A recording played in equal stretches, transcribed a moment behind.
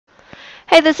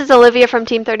Hey, this is Olivia from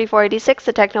Team 3486,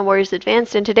 the Techno Warriors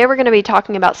Advanced, and today we're going to be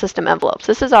talking about system envelopes.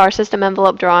 This is our system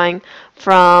envelope drawing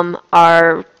from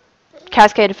our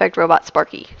Cascade Effect robot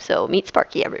Sparky. So meet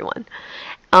Sparky, everyone.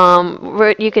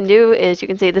 What you can do is you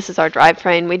can see this is our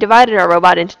drivetrain. We divided our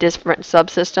robot into different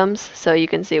subsystems. So you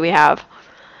can see we have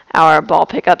our ball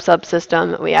pickup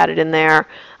subsystem that we added in there,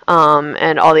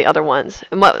 and all the other ones.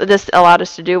 And what this allowed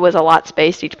us to do was allot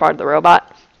space to each part of the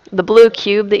robot. The blue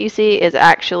cube that you see is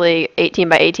actually 18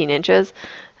 by 18 inches.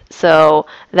 So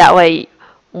that way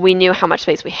we knew how much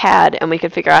space we had, and we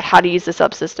could figure out how to use the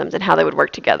subsystems and how they would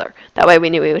work together. That way we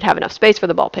knew we would have enough space for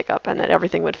the ball pickup and that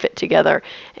everything would fit together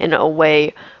in a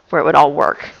way where it would all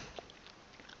work.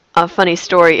 A funny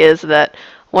story is that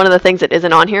one of the things that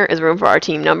isn't on here is room for our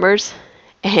team numbers.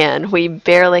 And we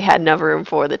barely had enough room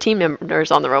for the team members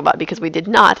on the robot because we did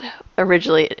not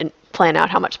originally plan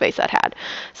out how much space that had.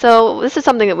 So this is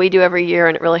something that we do every year,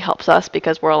 and it really helps us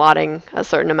because we're allotting a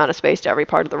certain amount of space to every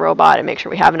part of the robot and make sure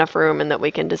we have enough room and that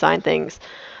we can design things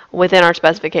within our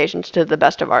specifications to the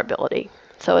best of our ability.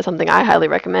 So it's something I highly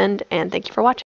recommend, and thank you for watching.